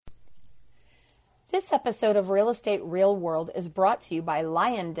This episode of Real Estate Real World is brought to you by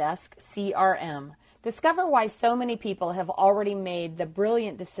LionDesk CRM. Discover why so many people have already made the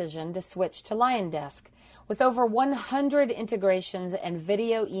brilliant decision to switch to LionDesk. With over 100 integrations and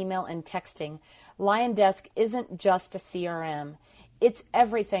video, email, and texting, LionDesk isn't just a CRM. It's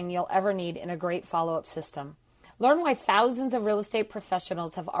everything you'll ever need in a great follow-up system. Learn why thousands of real estate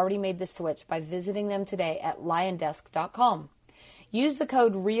professionals have already made the switch by visiting them today at liondesk.com. Use the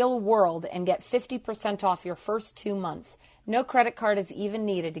code REALWORLD and get 50% off your first 2 months. No credit card is even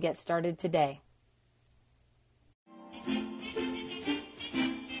needed to get started today.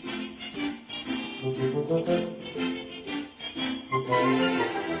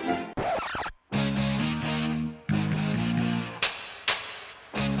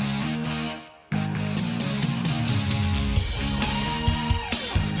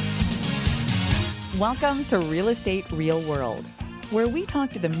 Welcome to Real Estate Real World, where we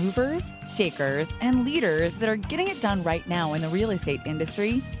talk to the movers, shakers, and leaders that are getting it done right now in the real estate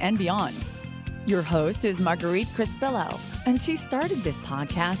industry and beyond. Your host is Marguerite Crispillo, and she started this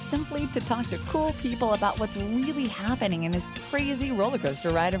podcast simply to talk to cool people about what's really happening in this crazy roller coaster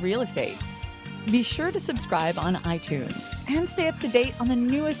ride of real estate. Be sure to subscribe on iTunes and stay up to date on the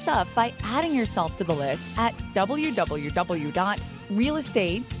newest stuff by adding yourself to the list at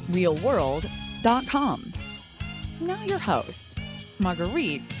www.realestaterealworld.com. Now your host,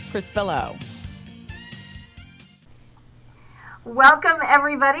 Marguerite Crispillo. Welcome,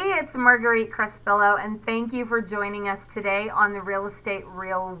 everybody. It's Marguerite Crispillo, and thank you for joining us today on the Real Estate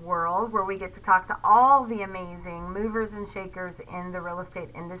Real World, where we get to talk to all the amazing movers and shakers in the real estate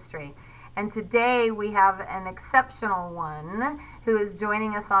industry. And today we have an exceptional one who is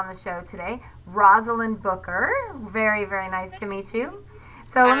joining us on the show today, Rosalind Booker. Very, very nice to meet you.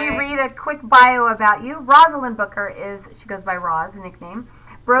 So let me read a quick bio about you. Rosalind Booker is, she goes by Roz, nickname,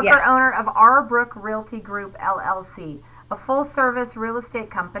 broker owner of R. Brook Realty Group, LLC, a full-service real estate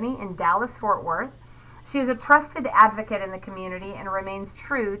company in Dallas-Fort Worth. She is a trusted advocate in the community and remains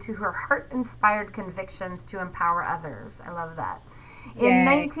true to her heart-inspired convictions to empower others. I love that. In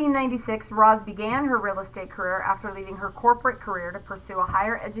 1996, Roz began her real estate career after leaving her corporate career to pursue a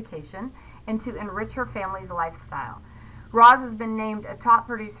higher education and to enrich her family's lifestyle. Roz has been named a top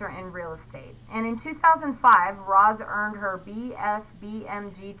producer in real estate. And in 2005, Roz earned her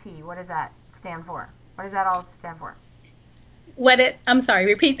BSBMGT. What does that stand for? What does that all stand for? I'm sorry,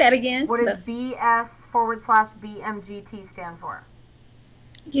 repeat that again. What does BS/BMGT stand for?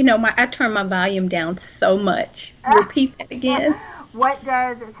 You know, I turned my volume down so much. Repeat that again.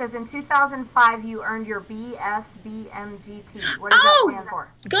 It says in 2005 you earned your BSBMGT. What does that stand for?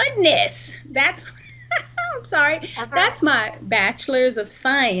 Goodness. I'm sorry. That's my Bachelor's of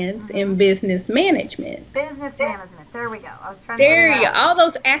Science in Business Management. Business Management. There we go. I was trying to all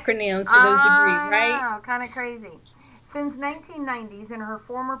those acronyms for those degrees, right? Kind of crazy. Since 1990s, in her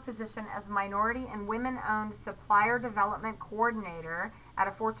former position as minority and women-owned supplier development coordinator at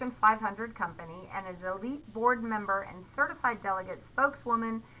a Fortune 500 company, and as elite board member and certified delegate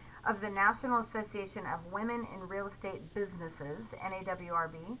spokeswoman of the National Association of Women in Real Estate Businesses,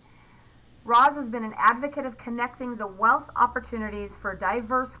 NAWRB, Roz has been an advocate of connecting the wealth opportunities for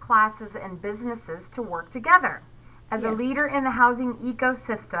diverse classes and businesses to work together. As a leader in the housing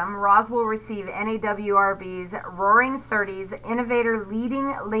ecosystem, Roz will receive NAWRB's Roaring 30s Innovator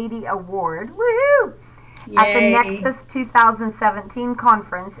Leading Lady Award, woohoo, at the Nexus 2017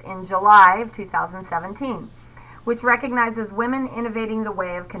 conference in July of 2017, which recognizes women innovating the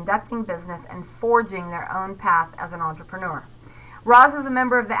way of conducting business and forging their own path as an entrepreneur. Roz is a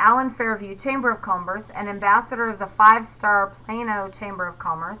member of the Allen Fairview Chamber of Commerce and ambassador of the 5-star Plano Chamber of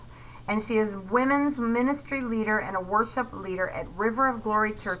Commerce, and she is women's ministry leader and a worship leader at River of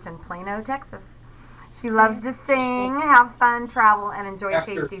Glory Church in Plano, Texas. She loves to sing, have fun, travel, and enjoy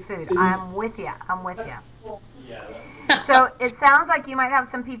tasty food. I'm with you. So it sounds like you might have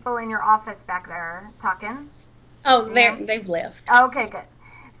some people in your office back there talking. Oh, they've left. Okay, good.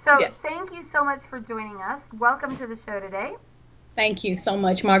 So thank you so much for joining us. Welcome to the show today. Thank you so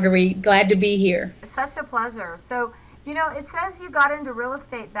much, Marguerite. Glad to be here. It's such a pleasure. So, you know, it says you got into real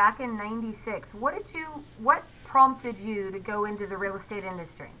estate back in '96. What prompted you to go into the real estate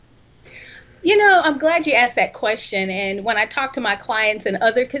industry? You know, I'm glad you asked that question. And when I talk to my clients and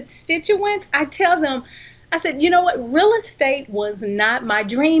other constituents, I tell them, I said, you know what, real estate was not my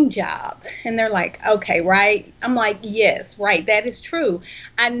dream job. And they're like, okay, right? I'm like, yes, right, that is true.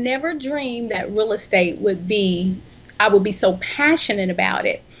 I never dreamed that real estate I would be so passionate about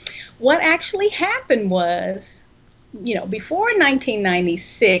it. What actually happened was, you know, before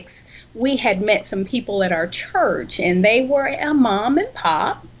 1996, we had met some people at our church, and they were a mom and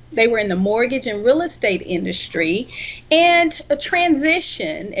pop, They were in the mortgage and real estate industry, and a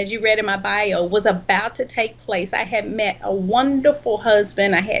transition, as you read in my bio, was about to take place. I had met a wonderful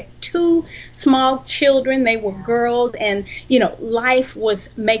husband. I had two small children. They were girls, and life was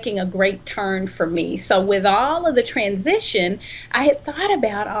making a great turn for me. So with all of the transition, I had thought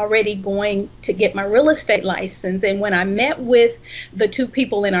about already going to get my real estate license. And when I met with the two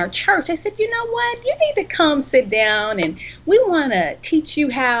people in our church, I said, you know what? You need to come sit down, and we want to teach you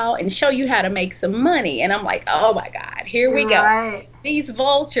how and show you how to make some money. And I'm like, oh my God, here we go. Right. These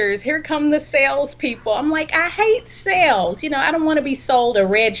vultures, here come the salespeople. I'm like, I hate sales. I don't want to be sold a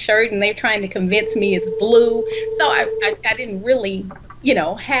red shirt and they're trying to convince me it's blue. So I didn't really,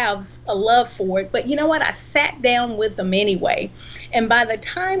 have a love for it. But you know what? I sat down with them anyway. And by the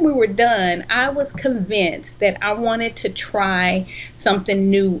time we were done, I was convinced that I wanted to try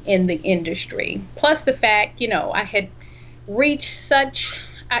something new in the industry. Plus the fact, I had reached such,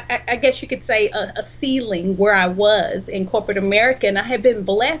 I guess you could say, a ceiling where I was in corporate America. And I had been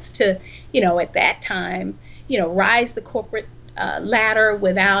blessed to, at that time, rise the corporate ladder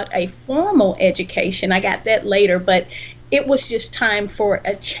without a formal education. I got that later, but it was just time for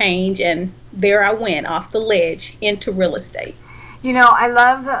a change. And there I went off the ledge into real estate. I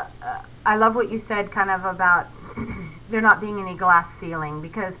love what you said kind of about there not being any glass ceiling,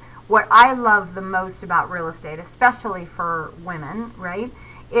 because what I love the most about real estate, especially for women, right,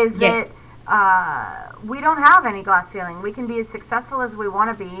 is that we don't have any glass ceiling. We can be as successful as we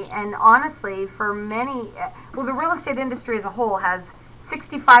want to be. And honestly, for many, the real estate industry as a whole has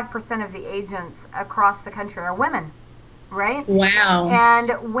 65% of the agents across the country are women, right? Wow.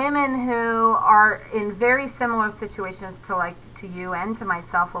 And women who are in very similar situations to you and to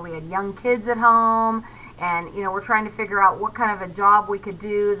myself, where we had young kids at home, and we're trying to figure out what kind of a job we could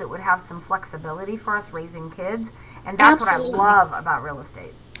do that would have some flexibility for us raising kids. And that's Absolutely. what I love about real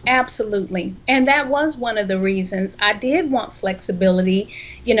estate. Absolutely. And that was one of the reasons I did want flexibility,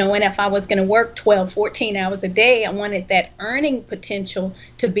 and if I was going to work 12, 14 hours a day, I wanted that earning potential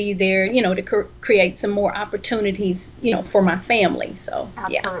to be there, to create some more opportunities, for my family. So,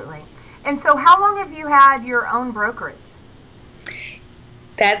 absolutely. Yeah. And so how long have you had your own brokerage?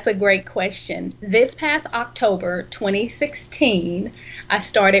 That's a great question. This past October 2016, I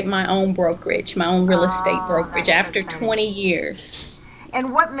started my own brokerage, my own real estate brokerage after 20 years.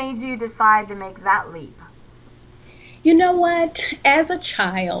 And what made you decide to make that leap? You know what? As a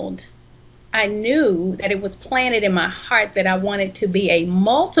child, I knew that it was planted in my heart that I wanted to be a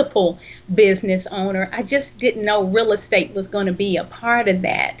multiple business owner. I just didn't know real estate was going to be a part of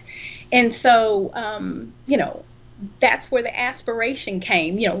that. And so, that's where the aspiration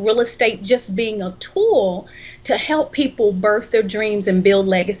came, real estate just being a tool to help people birth their dreams and build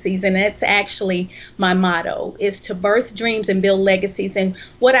legacies. And that's actually my motto, is to birth dreams and build legacies. And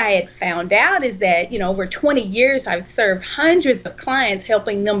what I had found out is that, over 20 years, I've served hundreds of clients,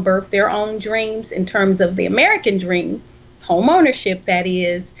 helping them birth their own dreams in terms of the American dream, home ownership, that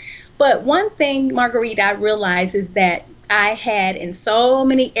is. But one thing, Marguerite, I realized is that I had in so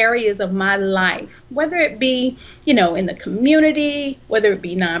many areas of my life, whether it be, in the community, whether it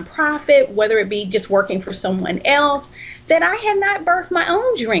be nonprofit, whether it be just working for someone else, that I had not birthed my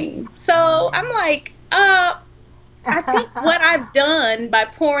own dream. So I'm like, I think what I've done by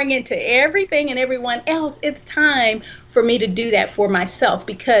pouring into everything and everyone else, it's time for me to do that for myself.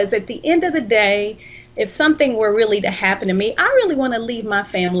 Because at the end of the day, if something were really to happen to me, I really want to leave my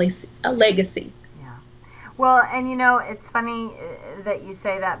family a legacy. Well, and it's funny that you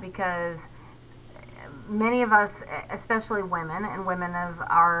say that, because many of us, especially women and women of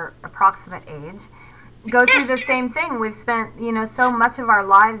our approximate age, go through the same thing. We've spent, so much of our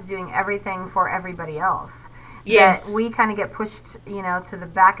lives doing everything for everybody else. Yes. That we kind of get pushed, to the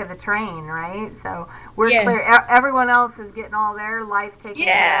back of the train, right? So we're clear. Everyone else is getting all their life taken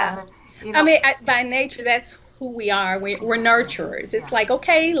care of. And, by nature, that's who we are. We're nurturers. It's like,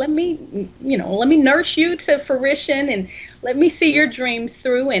 okay, let me nurse you to fruition, and let me see your dreams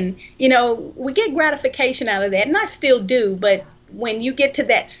through. And, we get gratification out of that, and I still do. But when you get to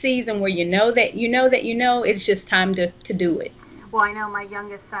that season where it's just time to do it. Well, I know my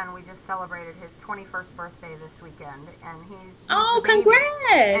youngest son, we just celebrated his 21st birthday this weekend, and he's oh,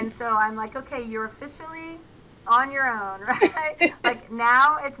 congrats. And so I'm like, okay, you're officially on your own, right? Like,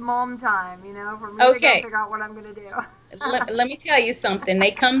 now it's mom time, for me to go figure out what I'm going to do. Let me tell you something. They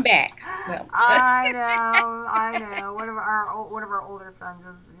come back. Well. I know. One of our older sons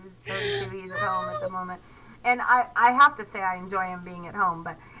is 32. He's at home at the moment. And I have to say I enjoy him being at home,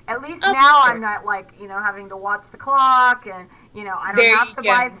 but at least now I'm not like, having to watch the clock, and, I don't have to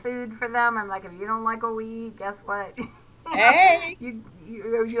buy food for them. I'm like, if you don't like what we eat, guess what? Hey,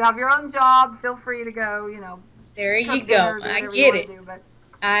 you have your own job. Feel free to go, there you cook go. dinner, do I whatever you get want it. to do. But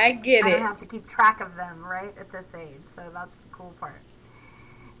I get I don't it. have to keep track of them, right, at this age. So that's the cool part.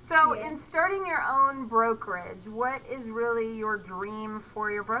 So, Yeah. in starting your own brokerage, what is really your dream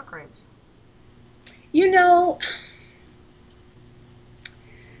for your brokerage? You know,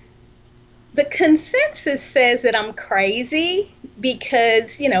 the consensus says that I'm crazy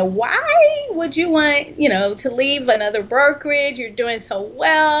because, why would you want, to leave another brokerage? You're doing so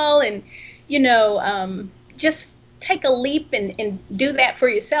well, and, just take a leap and do that for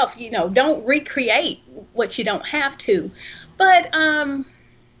yourself. Don't recreate what you don't have to. But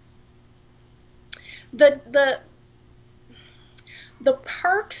the the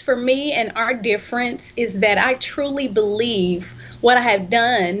perks for me and our difference is that I truly believe what I have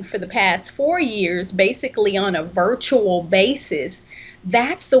done for the past 4 years, basically on a virtual basis,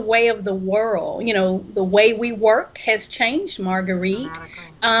 that's the way of the world. The way we work has changed, Marguerite.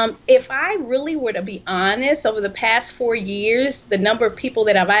 Dramatically. If I really were to be honest, over the past 4 years, the number of people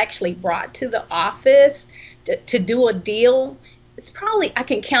that I've actually brought to the office to do a deal, it's probably I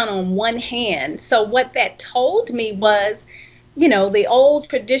can count on one hand. So what that told me was, the old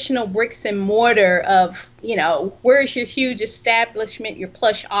traditional bricks and mortar of, where's your huge establishment, your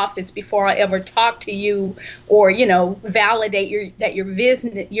plush office before I ever talk to you, or, validate that your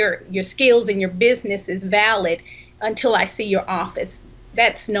business, your skills and your business is valid until I see your office.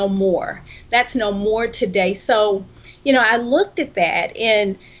 That's no more. That's no more today. So, I looked at that,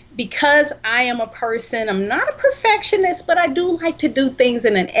 and because I am a person, I'm not a perfectionist, but I do like to do things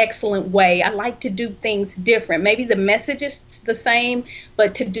in an excellent way. I like to do things different. Maybe the message is the same,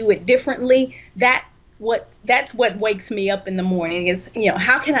 but to do it differently, that's what wakes me up in the morning is,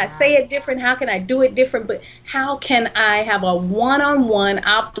 how can I Yeah. say it different? How can I do it different? But how can I have a one-on-one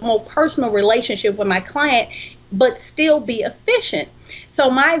optimal personal relationship with my client, but still be efficient? So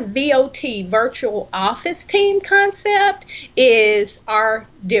my VOT, virtual office team concept, is our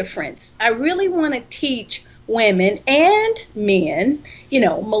difference. I really want to teach women and men,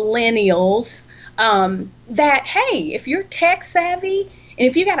 millennials, that, hey, if you're tech savvy and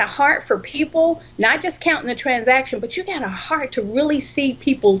if you got a heart for people, not just counting the transaction, but you got a heart to really see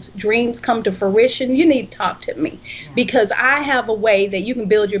people's dreams come to fruition, you need to talk to me, Yeah. because I have a way that you can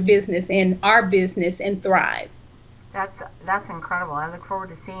build your business and our business and thrive. That's incredible. I look forward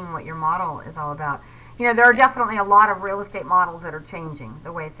to seeing what your model is all about. There are definitely a lot of real estate models that are changing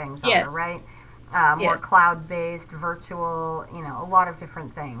the way things are, Yes. right? More Yes. cloud-based, virtual, a lot of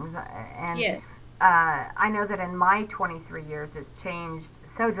different things. And Yes. I know that in my 23 years, it's changed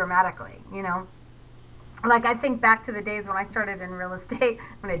so dramatically. Like I think back to the days when I started in real estate.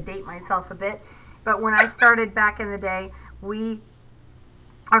 I'm going to date myself a bit, but when I started back in the day,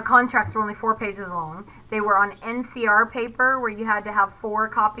 our contracts were only 4 pages long. They were on NCR paper where you had to have 4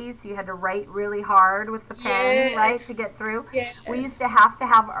 copies. So you had to write really hard with the pen, right, to get Yes. through. We used to Yes.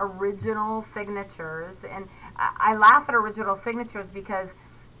 have original signatures. And I laugh at original signatures because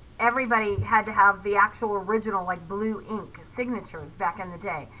everybody had to have the actual original, like blue ink signatures back in the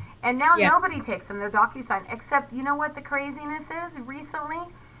day. And now Yeah. nobody takes them. They're DocuSign. Except, you know what the craziness is? Recently,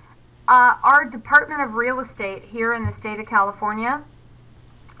 our Department of Real Estate here in the state of California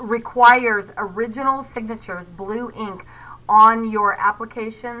requires original signatures, blue ink, on your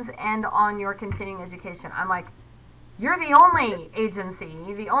applications and on your continuing education. I'm like, you're the only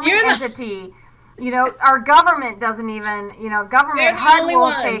agency, the only You're the entity. Our government doesn't even. Government they're the HUD only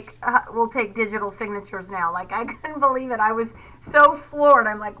ones. will take digital signatures now. Like I couldn't believe it. I was so floored.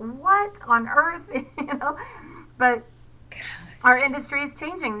 I'm like, what on earth? But our Gosh. industry is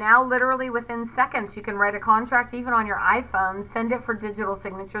changing now. Literally within seconds, you can write a contract even on your iPhone, send it for digital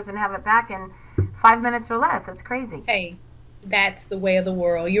signatures, and have it back in 5 minutes or less. It's crazy. Hey, that's the way of the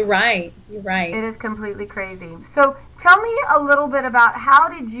world. You're right. You're right. It is completely crazy. So tell me a little bit about how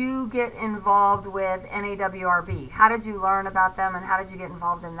did you get involved with NAWRB? How did you learn about them, and how did you get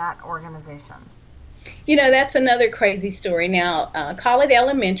involved in that organization? That's another crazy story. Now, call it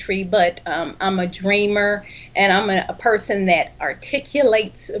elementary, but I'm a dreamer, and I'm a person that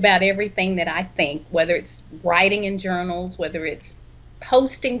articulates about everything that I think, whether it's writing in journals, whether it's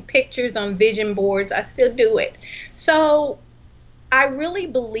posting pictures on vision boards, I still do it. So I really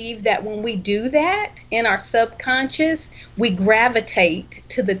believe that when we do that in our subconscious, we gravitate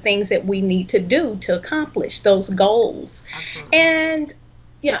to the things that we need to do to accomplish those goals. Absolutely. And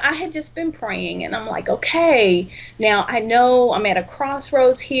I had just been praying, and I'm like, okay, now I know I'm at a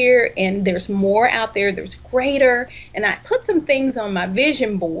crossroads here, and there's more out there, there's greater. And I put some things on my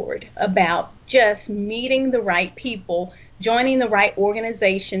vision board about just meeting the right people, joining the right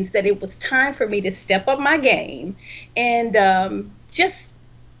organizations, that it was time for me to step up my game and just,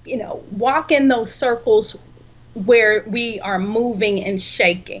 walk in those circles where we are moving and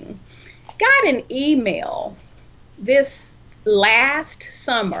shaking. Got an email this last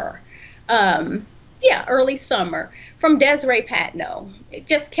summer, early summer, from Desiree Patno. It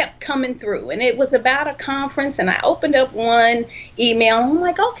just kept coming through, and it was about a conference, and I opened up one email, and I'm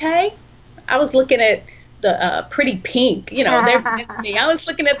like, okay. I was looking at the pretty pink, that's me. I was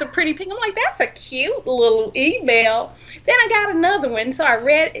looking at the pretty pink. I'm like, that's a cute little email. Then I got another one, so I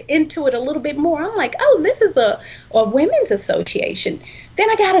read into it a little bit more. I'm like, oh, this is a women's association. Then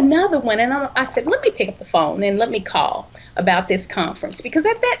I got another one, and I said, let me pick up the phone and let me call about this conference. Because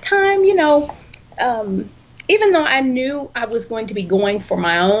at that time, even though I knew I was going to be going for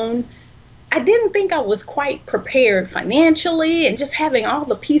my own, I didn't think I was quite prepared financially and just having all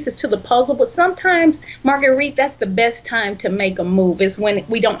the pieces to the puzzle. But sometimes, Marguerite, that's the best time to make a move, is when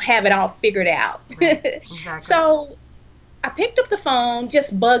we don't have it all figured out. Right. Exactly. So I picked up the phone,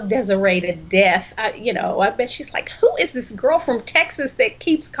 just bugged Desiree to death. I bet she's like, who is this girl from Texas that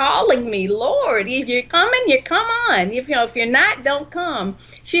keeps calling me? Lord, if you're coming, you come on. If you're not, don't come.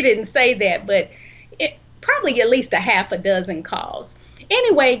 She didn't say that, but probably at least a half a dozen calls.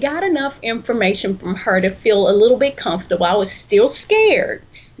 Anyway, got enough information from her to feel a little bit comfortable. I was still scared,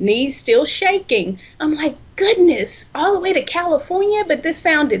 knees still shaking. I'm like, goodness, all the way to California, but this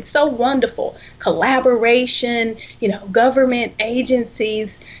sounded so wonderful. Collaboration, government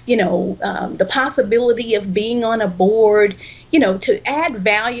agencies, the possibility of being on a board, to add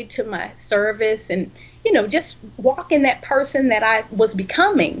value to my service and, just walk in that person that I was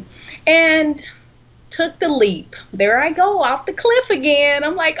becoming. And took the leap. There I go, off the cliff again.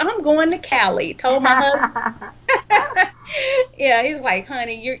 I'm like, I'm going to Cali. Told my husband. Yeah, he's like,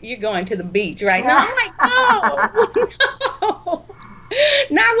 honey, you're going to the beach right now. I'm like, no,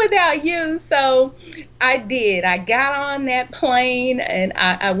 not without you. So I did. I got on that plane and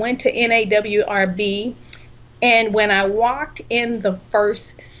I went to NAWRB. And when I walked in the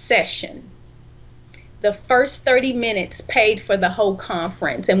first session, the first 30 minutes paid for the whole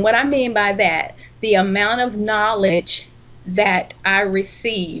conference. And what I mean by that, the amount of knowledge that I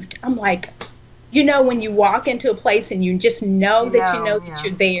received, I'm like, when you walk into a place and you just know that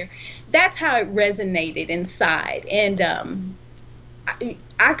you're there, that's how it resonated inside. And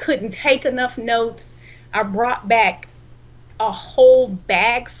I couldn't take enough notes. I brought back a whole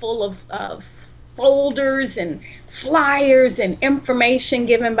bag full of folders and flyers and information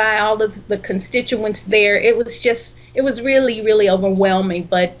given by all of the constituents there. It was really, really overwhelming,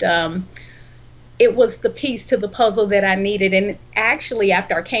 but it was the piece to the puzzle that I needed. And actually,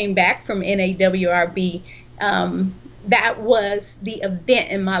 after I came back from NAWRB, that was the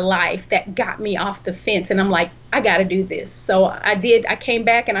event in my life that got me off the fence. And I'm like, I got to do this. So I did. I came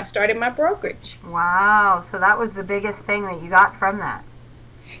back and I started my brokerage. Wow. So that was the biggest thing that you got from that.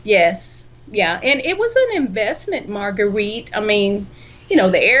 Yes. Yeah. And it was an investment, Marguerite. I mean, the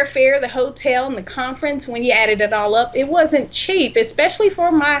airfare, the hotel, and the conference, when you added it all up, it wasn't cheap, especially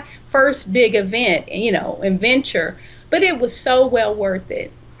for my first big event, and venture. But it was so well worth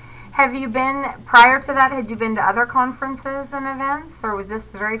it. Have you been, prior to that, had you been to other conferences and events? Or was this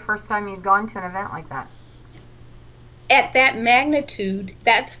the very first time you'd gone to an event like that? At that magnitude,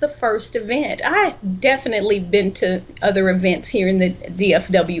 that's the first event. I've definitely been to other events here in the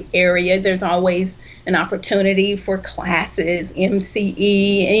DFW area. There's always an opportunity for classes,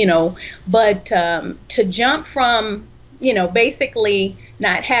 MCE, but to jump from, basically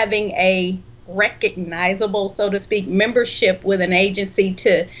not having a recognizable, so to speak, membership with an agency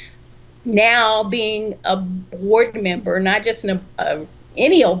to now being a board member, not just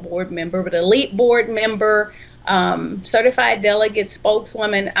any old board member, but elite board member, certified delegate,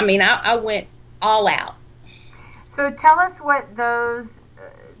 spokeswoman. I mean, I went all out. So tell us what those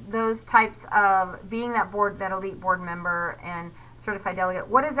types of being that elite board member and certified delegate,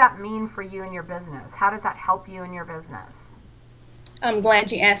 what does that mean for you and your business? How does that help you in your business? I'm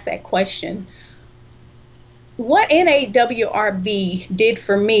glad you asked that question. What NAWRB did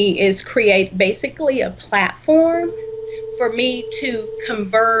for me is create basically a platform for me to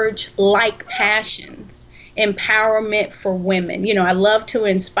converge like passions, empowerment for women. I love to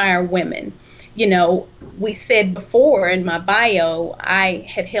inspire women. We said before in my bio, I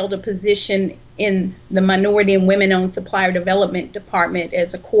had held a position in the Minority and Women-Owned Supplier Development Department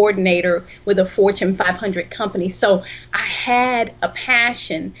as a coordinator with a Fortune 500 company. So I had a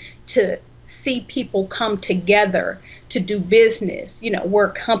passion to see people come together to do business, where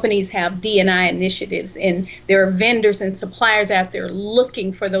companies have D&I initiatives and there are vendors and suppliers out there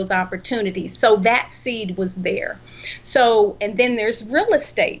looking for those opportunities. So that seed was there. So, and then there's real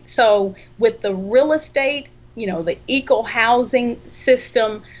estate. So with the real estate, the eco housing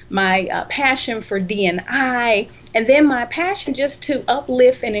system, my passion for D&I, and then my passion just to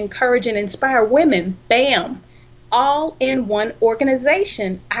uplift and encourage and inspire women, bam, all in one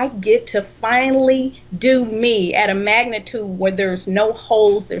organization. I get to finally do me at a magnitude where there's no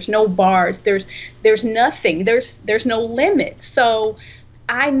holes, there's no bars, there's nothing, there's no limit. So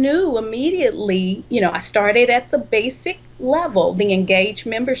I knew immediately, I started at the basic level, the engaged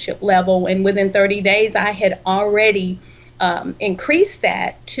membership level, and within 30 days I had already increased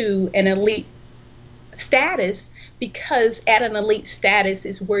that to an elite status, because at an elite status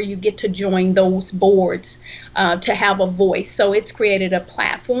is where you get to join those boards to have a voice. So it's created a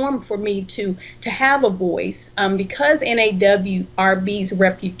platform for me to have a voice, because NAWRB's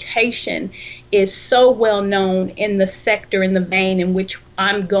reputation is so well known in the sector, in the vein in which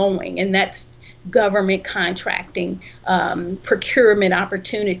I'm going, and that's government contracting, procurement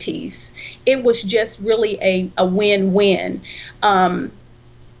opportunities. It was just really a win-win.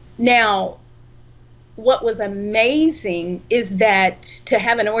 Now, what was amazing is that to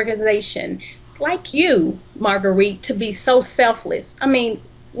have an organization like you, Marguerite, to be so selfless. I mean,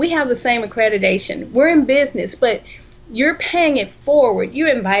 we have the same accreditation. We're in business, but you're paying it forward. You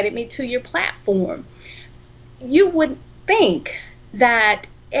invited me to your platform. You would think that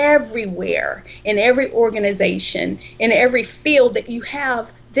everywhere, in every organization, in every field, that you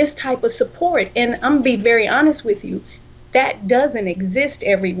have this type of support. And I'm gonna be very honest with you, that doesn't exist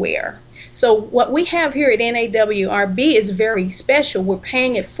everywhere. So what we have here at NAWRB is very special. We're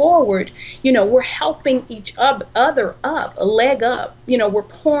paying it forward. We're helping each other up, a leg up. We're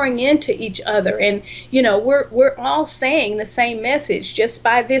pouring into each other, and we're all saying the same message. Just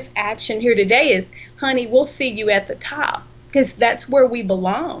by this action here today is, honey, we'll see you at the top, because that's where we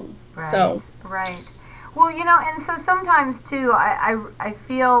belong. Right. So Right. Well, and so sometimes too, I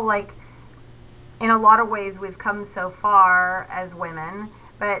feel like in a lot of ways we've come so far as women,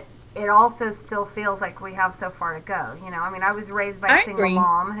 but it also still feels like we have so far to go. I was raised by a single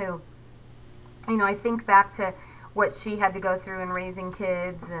mom who, I think back to what she had to go through in raising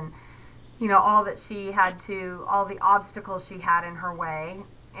kids, and, all that she had to, all the obstacles she had in her way.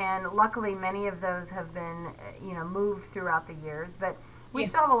 And luckily, many of those have been, moved throughout the years, but we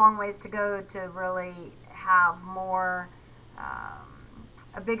still have a long ways to go to really have more,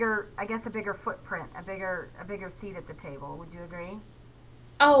 a bigger footprint, a bigger seat at the table. Would you agree?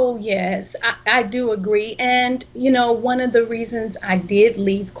 Oh, yes, I do agree. And, one of the reasons I did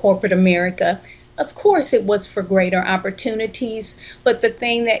leave corporate America, of course, it was for greater opportunities. But the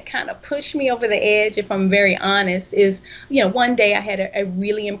thing that kind of pushed me over the edge, if I'm very honest, is, one day I had a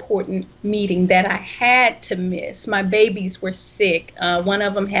really important meeting that I had to miss. My babies were sick. One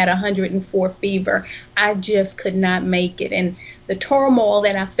of them had 104 fever. I just could not make it. And the turmoil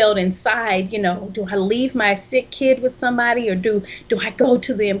that I felt inside, do I leave my sick kid with somebody, or do I go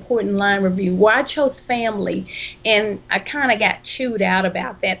to the important line review? Well, I chose family, and I kind of got chewed out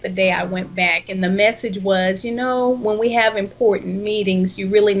about that the day I went back. And the message was, when we have important meetings, you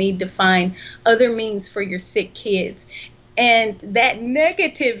really need to find other means for your sick kids. And that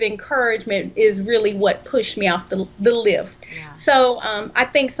negative encouragement is really what pushed me off the lift. Yeah. So I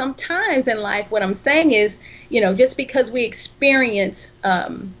think sometimes in life, what I'm saying is, just because we experience a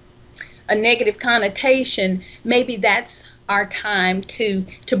negative connotation, maybe that's our time to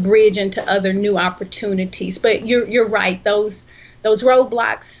bridge into other new opportunities. But you're right, those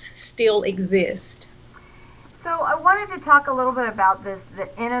roadblocks still exist. So I wanted to talk a little bit about the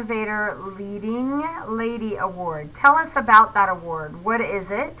Innovator Leading Lady Award. Tell us about that award. What is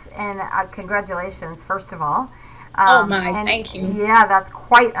it? And congratulations, first of all. Thank you. Yeah, that's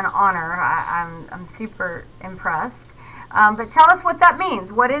quite an honor. I'm super impressed. But tell us what that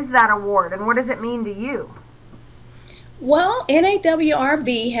means. What is that award, and what does it mean to you? Well,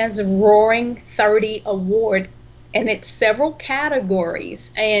 NAWRB has a Roaring 30 award, and it's several categories.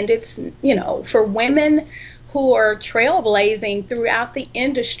 And it's, for women who are trailblazing throughout the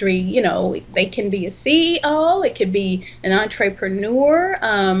industry. They can be a CEO, it could be an entrepreneur,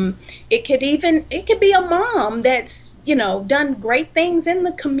 it could be a mom that's done great things in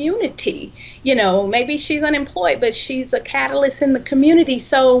the community. Maybe she's unemployed, but she's a catalyst in the community.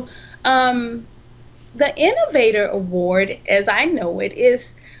 So the Innovator Award, as I know it,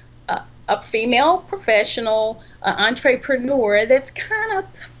 is a female professional, entrepreneur that's kind of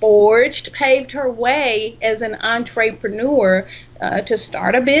paved her way as an entrepreneur to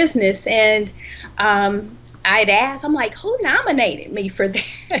start a business. And I'd ask, I'm like, who nominated me for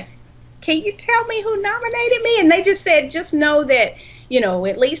that? Can you tell me who nominated me? And they just said, just know that,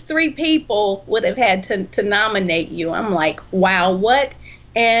 at least 3 people would have had to nominate you. I'm like, wow, what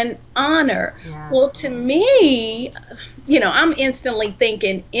an honor. Yes. Well, to me, I'm instantly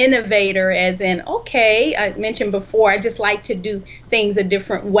thinking innovator as in, okay, I mentioned before, I just like to do things a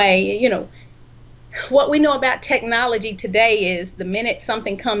different way. What we know about technology today is the minute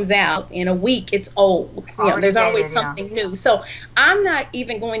something comes out in a week, it's old. There's always something new. So I'm not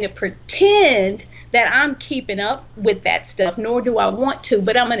even going to pretend that I'm keeping up with that stuff, nor do I want to.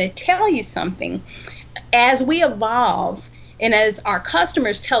 But I'm going to tell you something. As we evolve and as our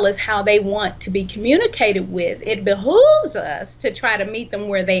customers tell us how they want to be communicated with, it behooves us to try to meet them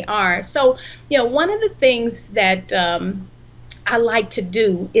where they are. So, one of the things that I like to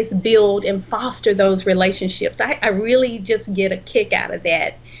do is build and foster those relationships. I really just get a kick out of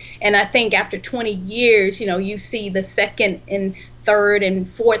that. And I think after 20 years, you see the second and third and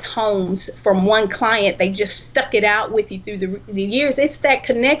fourth homes from one client. They just stuck it out with you through the years. It's that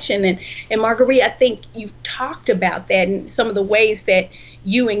connection. And Marguerite, I think you've talked about that and some of the ways that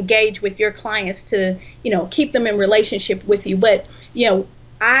you engage with your clients to, keep them in relationship with you. But,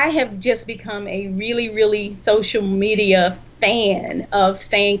 I have just become a really, really social media fan of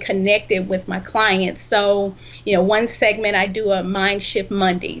staying connected with my clients. So, one segment I do a Mind Shift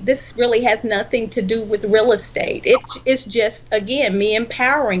Monday. This really has nothing to do with real estate. It's just, again, me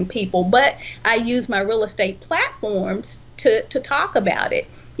empowering people, but I use my real estate platforms to talk about it.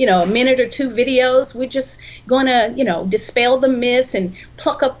 A minute or 2 videos. We're just going to, dispel the myths and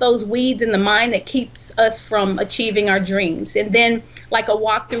pluck up those weeds in the mind that keeps us from achieving our dreams. And then like a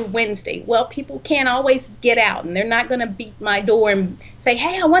walkthrough Wednesday. Well, people can't always get out and they're not going to beat my door and say,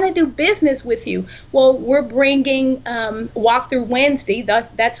 hey, I want to do business with you. Well, we're bringing walkthrough Wednesday.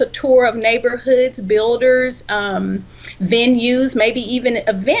 That's a tour of neighborhoods, builders, venues, maybe even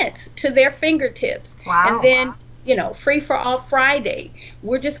events to their fingertips. Wow. And then Free for All Friday.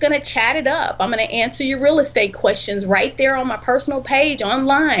 We're just going to chat it up. I'm going to answer your real estate questions right there on my personal page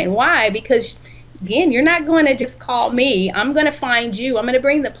online. Why? Because, again, you're not going to just call me. I'm going to find you. I'm going to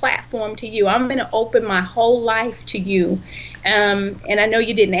bring the platform to you. I'm going to open my whole life to you. And I know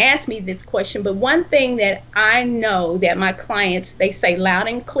you didn't ask me this question, but one thing that I know that my clients, they say loud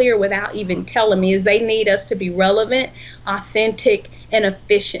and clear without even telling me, is they need us to be relevant, authentic, and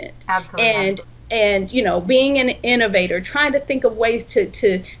efficient. Absolutely. And being an innovator, trying to think of ways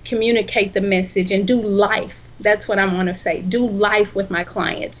to communicate the message and do life. That's what I want to say. Do life with my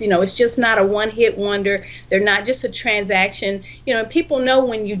clients. It's just not a one-hit wonder. They're not just a transaction. And people know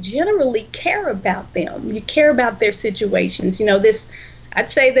when you generally care about them. You care about their situations. I'd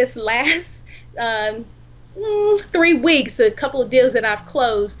say this last 3 weeks, a couple of deals that I've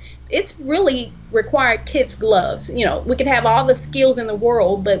closed, it's really required kids' gloves. We could have all the skills in the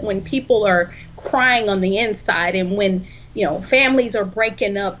world, but when people are crying on the inside and when, families are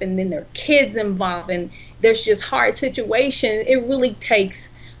breaking up and then there are kids involved and there's just hard situations, it really takes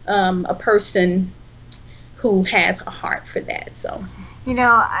a person who has a heart for that. So, and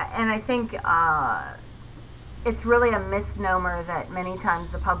I think it's really a misnomer that many times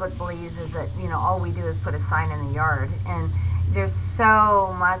the public believes is that, all we do is put a sign in the yard. And there's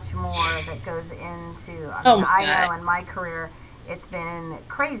so much more that goes into, I know in my career, it's been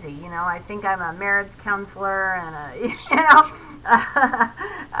crazy. I think I'm a marriage counselor and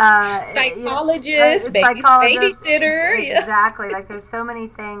psychologist, babysitter. Exactly. Like there's so many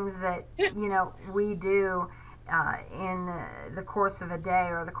things that, we do in the course of a day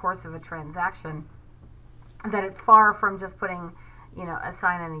or the course of a transaction that it's far from just putting, a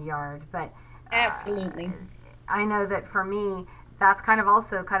sign in the yard. But absolutely. I know that for me, that's kind of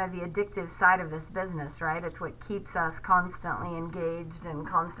also kind of the addictive side of this business, right? It's what keeps us constantly engaged and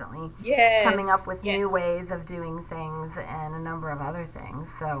constantly coming up with new ways of doing things and a number of other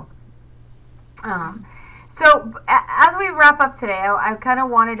things. So, as we wrap up today, I kind of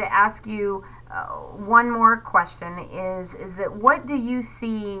wanted to ask you one more question. Is that what do you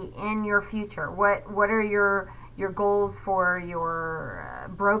see in your future? What are your goals for your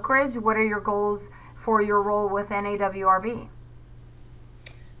brokerage? What are your goals for your role with NAWRB?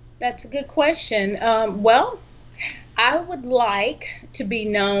 That's a good question. Well, I would like to be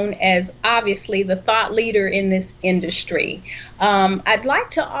known as obviously the thought leader in this industry. I'd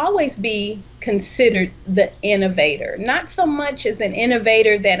like to always be considered the innovator, not so much as an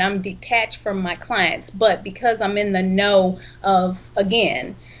innovator that I'm detached from my clients, but because I'm in the know of,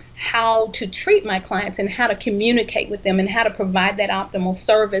 again, how to treat my clients and how to communicate with them and how to provide that optimal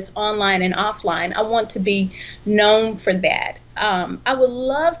service online and offline. I want to be known for that. I would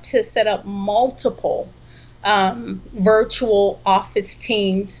love to set up multiple virtual office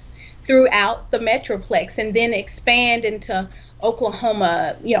teams throughout the Metroplex and then expand into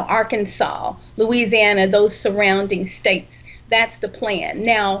Oklahoma, Arkansas, Louisiana, those surrounding states. That's the plan.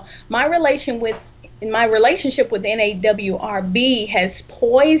 Now, my relationship with NAWRB has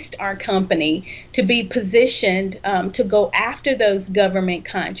poised our company to be positioned to go after those government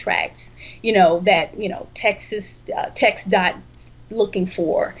contracts, that Tex Dot's looking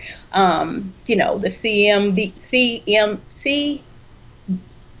for, the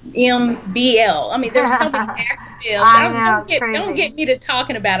CMBL. I mean, there's so many acronyms. I know, it's crazy. Don't get me to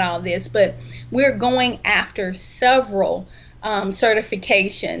talking about all this, but we're going after several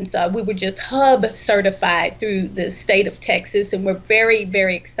certifications. We were just hub certified through the state of Texas, and we're very,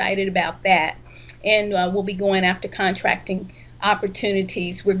 very excited about that. And we'll be going after contracting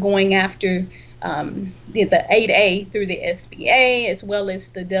opportunities. We're going after the 8A through the SBA as well as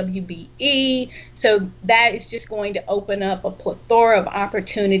the WBE. So that is just going to open up a plethora of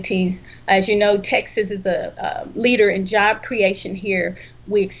opportunities. As you know, Texas is a leader in job creation here.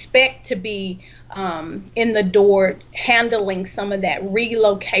 We expect to be in the door handling some of that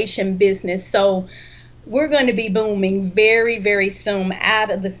relocation business. So we're going to be booming very, very soon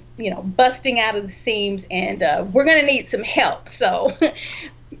out of the, busting out of the seams, and we're going to need some help. So.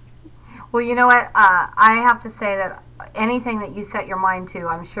 Well, you know what? I have to say that anything that you set your mind to,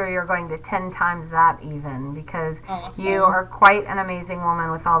 I'm sure you're going to 10 times that even, because Awesome. You are quite an amazing woman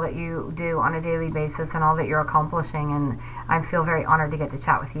with all that you do on a daily basis and all that you're accomplishing. And I feel very honored to get to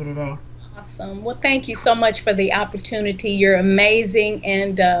chat with you today. Awesome. Well, thank you so much for the opportunity. You're amazing,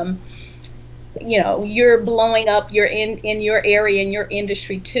 and you're blowing up. You're in your area, in your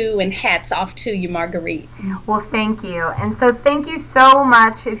industry too, and hats off to you, Marguerite. Well, thank you. And so thank you so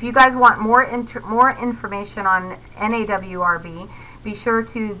much. If you guys want more information on NAWRB, be sure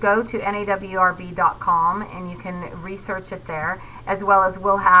to go to nawrb.com and you can research it there, as well as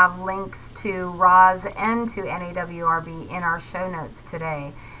we'll have links to Roz and to NAWRB in our show notes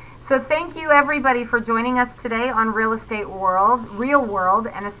today. So thank you everybody for joining us today on Real World,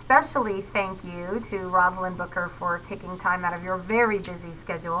 and especially thank you to Rosalind Booker for taking time out of your very busy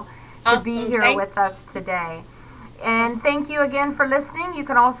schedule to be here with us today. And thank you again for listening. You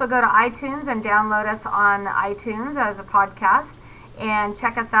can also go to iTunes and download us on iTunes as a podcast, and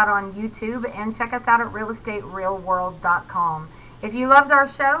check us out on YouTube, and check us out at realestaterealworld.com. If you loved our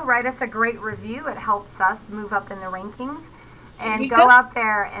show, write us a great review. It helps us move up in the rankings. And go out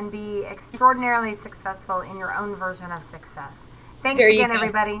there and be extraordinarily successful in your own version of success. Thanks again,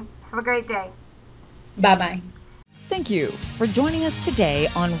 everybody. Have a great day. Bye-bye. Thank you for joining us today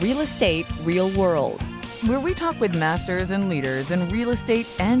on Real Estate Real World, where we talk with masters and leaders in real estate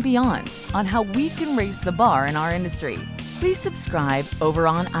and beyond on how we can raise the bar in our industry. Please subscribe over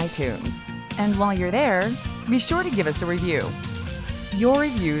on iTunes. And while you're there, be sure to give us a review. Your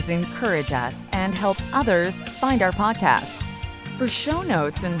reviews encourage us and help others find our podcast. For show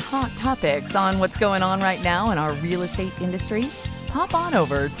notes and hot topics on what's going on right now in our real estate industry, hop on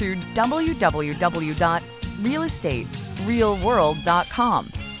over to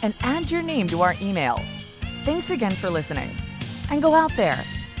www.realestaterealworld.com and add your name to our email. Thanks again for listening. And go out there,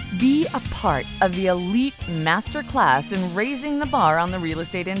 be a part of the elite masterclass in raising the bar on the real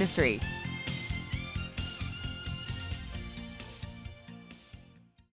estate industry.